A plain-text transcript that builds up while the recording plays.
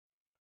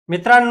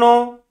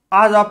मित्रांनो,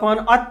 आज आपण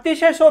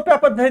अतिशय सोप्या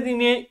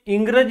पद्धतीने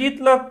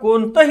इंग्रजीतलं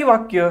कोणतंही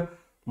वाक्य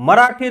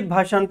मराठीत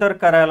भाषांतर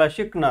करायला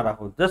शिकणार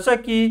आहोत. जसं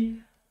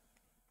की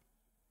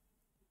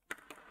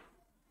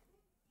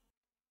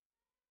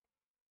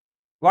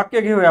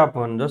वाक्य घेऊया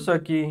आपण. जसं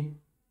की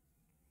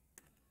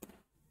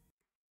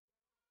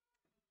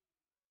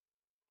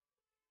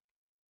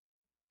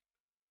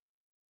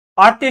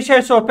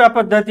अतिशय सोप्या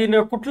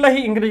पद्धतीने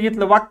कुठलंही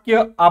इंग्रजीतलं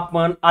वाक्य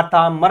आपण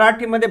आता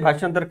मराठीमध्ये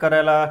भाषांतर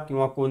करायला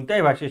किंवा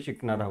कोणत्याही भाषेत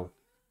शिकणार आहोत.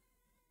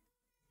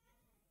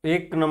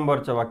 एक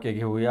नंबरचं वाक्य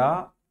घेऊया.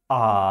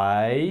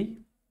 I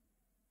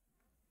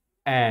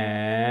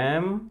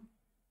am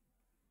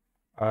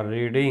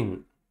reading.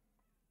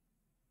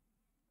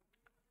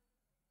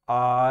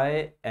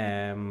 I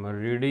am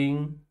reading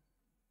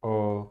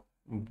a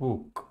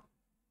book.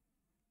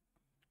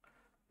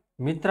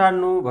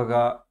 मित्रांनो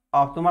बघा,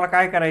 तुम्हाला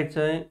काय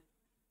करायचंय,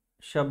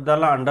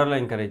 शब्दाला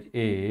अंडरलाईन करायची.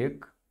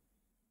 1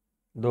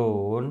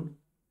 2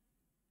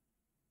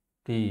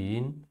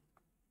 3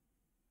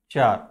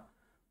 4.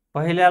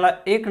 पहिल्याला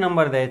 1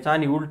 नंबर द्यायचा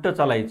आणि उलट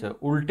चालायचं,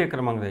 उलटे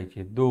क्रमांक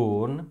द्यायचे.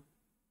 2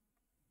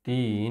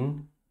 3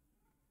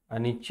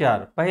 आणि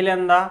 4.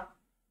 पहिल्यांदा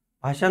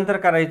भाषांतर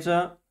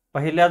करायचं.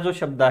 पहिला जो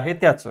शब्द आहे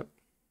त्याचं.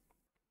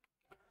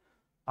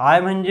 आय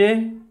म्हणजे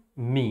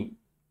मी,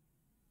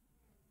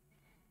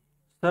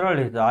 सरळ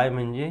लिहायचं. आय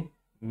म्हणजे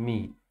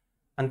मी.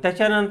 आणि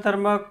त्याच्यानंतर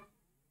मग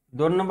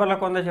 2 नंबरला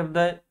कोणता शब्द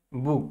आहे?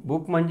 बुक.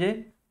 बुक म्हणजे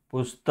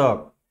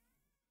पुस्तक.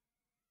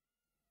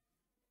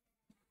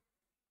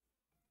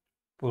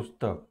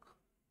 पुस्तक.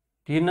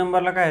 3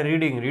 नंबरला काय?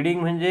 रीडिंग.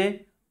 रीडिंग म्हणजे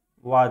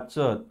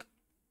वाचत.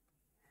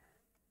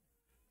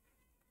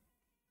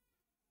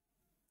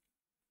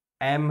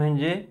 एम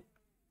म्हणजे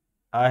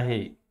आहे.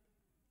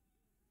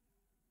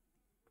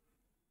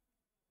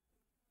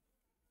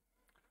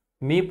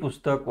 मी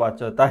पुस्तक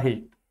वाचत आहे.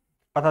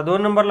 आता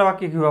 2 नंबरला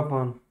वाक्य घेऊ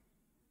आपण.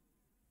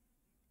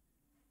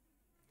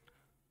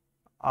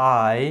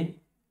 I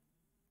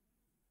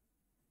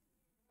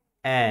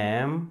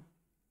am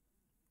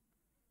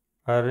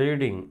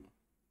reading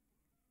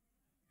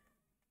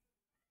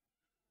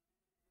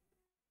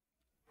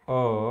a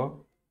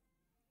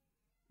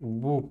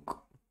book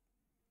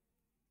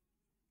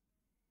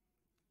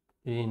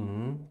in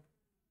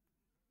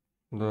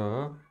the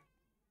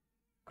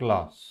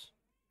class.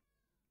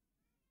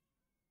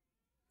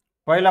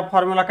 पहिला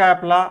फॉर्म्युला काय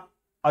आपला?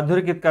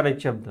 अधोरेखित करायचे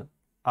शब्द.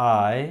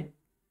 I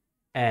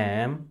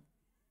am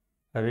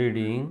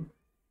reading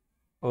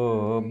a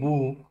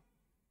book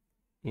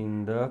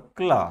in the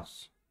class.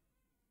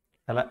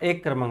 त्याला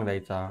 1 क्रमांक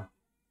द्यायचा,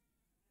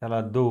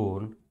 त्याला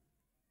 2,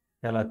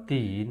 त्याला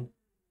 3,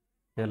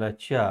 त्याला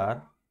 4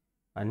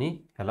 आणि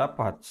त्याला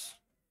 5.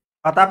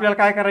 आता आपल्याला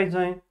काय करायचं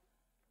आहे?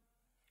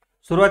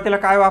 सुरुवातीला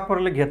काय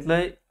वापरलं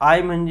घेतलंय?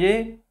 आय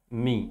म्हणजे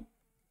मी.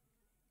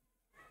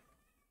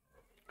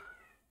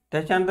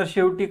 त्याच्यानंतर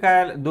शेवटी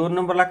काय? 2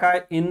 नंबरला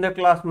काय? इन द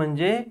क्लास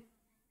म्हणजे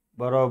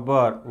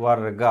बरोबर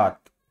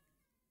वर्गात.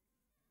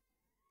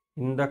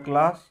 इन द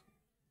क्लास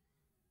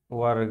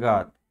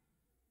वर्गात.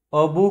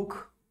 अ बुक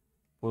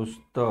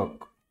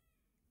पुस्तक.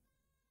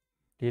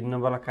 3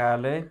 नंबरला काय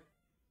आलंय?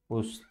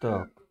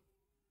 पुस्तक.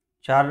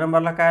 4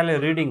 नंबरला काय आलंय?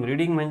 रीडिंग.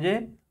 रीडिंग म्हणजे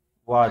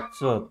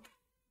वाचत.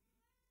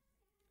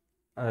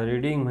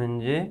 रीडिंग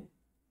म्हणजे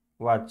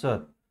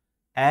वाचत.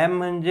 एम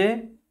म्हणजे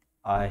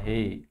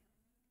आहे.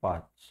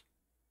 5.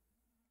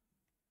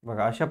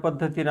 बघा, अशा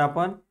पद्धतीने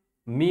आपण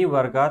मी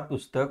वर्गात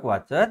पुस्तक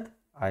वाचत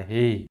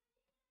आहे.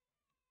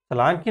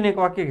 चला आणखीन एक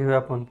वाक्य घेऊया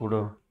आपण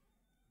पुढं.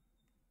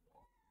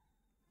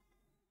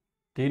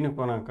 3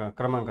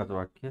 क्रमांकाचं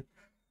वाक्य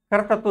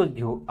करता तोच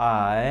घेऊ.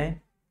 I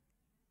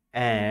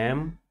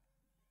am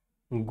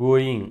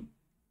going.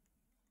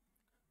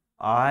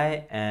 I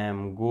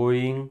am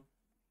going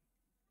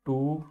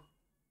to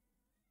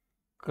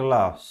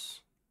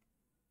class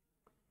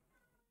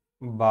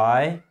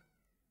bye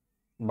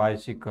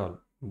bicycle.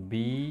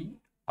 BICYCLE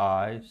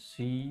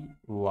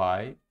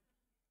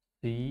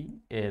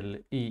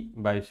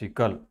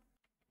bicycle.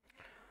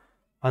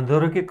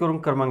 अधोरेखित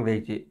करून क्रमांक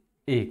द्यायचे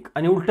 1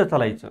 आणि उलट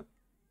चालायचं.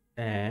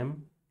 Am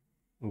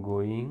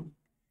going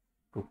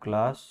to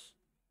class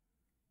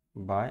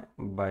bye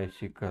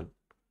bicycle.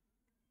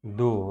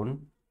 2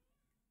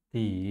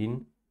 3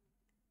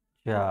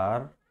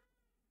 4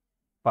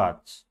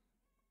 5.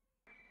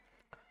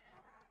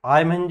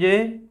 I म्हणजे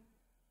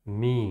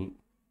मी.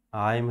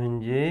 आय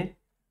म्हणजे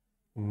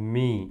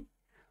मी.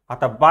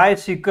 आता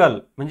बायसिकल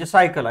म्हणजे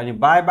सायकल आणि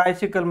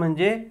बायसिकल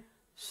म्हणजे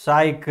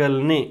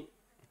सायकलने.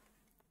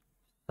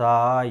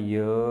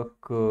 सायकलने.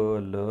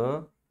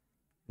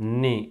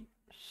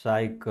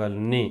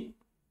 सायकलने.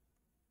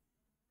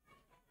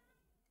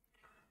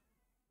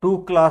 टू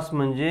क्लास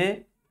म्हणजे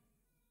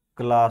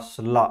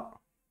क्लासला.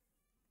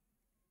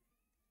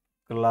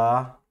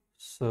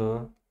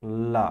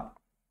 क्लासला.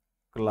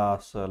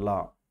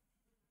 क्लासला.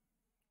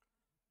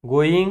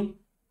 गोइंग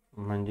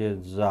म्हणजे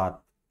जात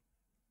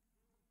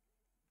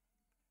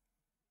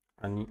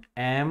आणि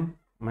एम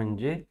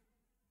म्हणजे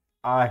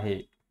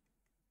आहे.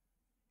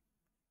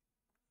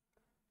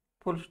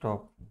 फुल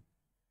स्टॉप.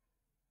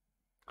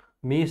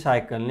 मी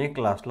सायकलने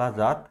क्लासला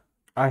जात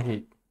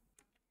आहे.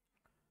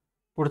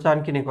 पुढचं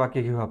आणखीन एक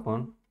वाक्य घेऊ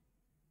आपण.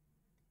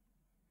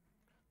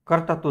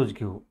 करता तोच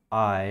घेऊ.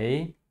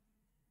 I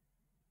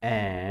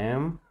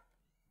am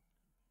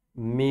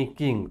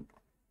making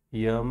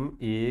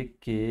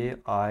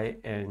MEKING.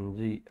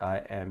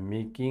 I am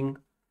making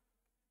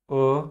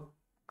a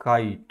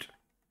kite.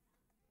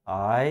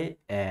 I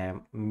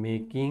am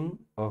making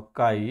a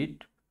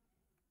kite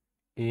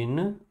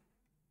in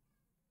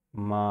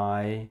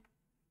my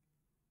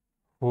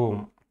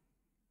home.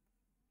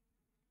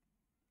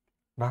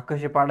 भाग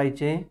कसे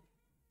पाडायचे?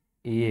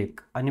 एक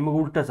आणि मग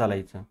उलटं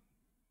चालायचं.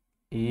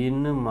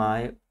 In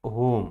my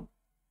home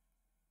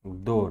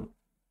 2,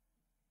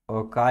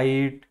 a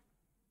kite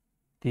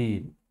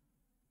 3,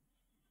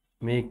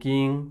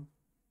 making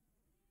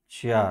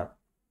 4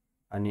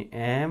 आणि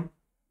एम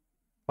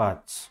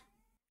 5.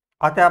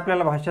 आता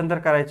आपल्याला भाषांतर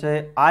करायचं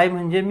आहे. आय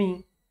म्हणजे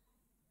मी.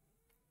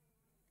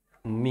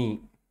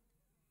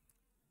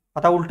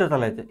 आता उलटं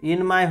चालायचं.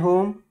 इन माय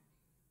होम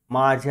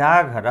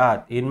माझ्या घरात.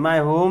 इन माय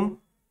होम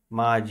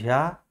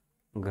माझ्या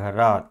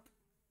घरात.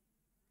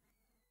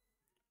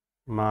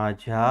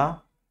 माझ्या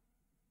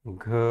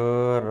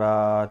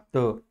घरात.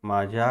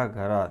 माझ्या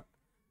घरात.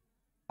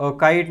 अ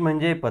काइट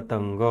म्हणजे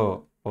पतंग.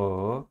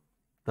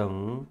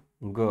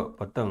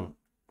 पतंग.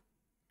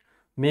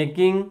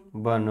 मेकिंग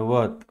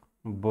बनवत.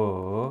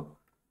 बनवत.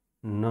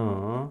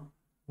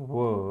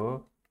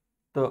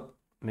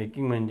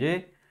 मेकिंग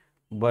म्हणजे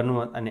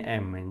बनवत आणि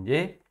एम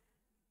म्हणजे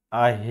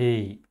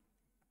आहे.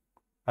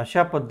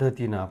 अशा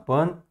पद्धतीनं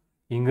आपण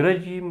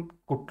इंग्रजी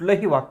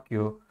कुठलंही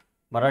वाक्य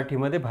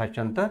मराठीमध्ये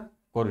भाषांतर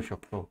करू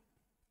शकतो.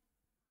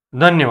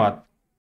 धन्यवाद.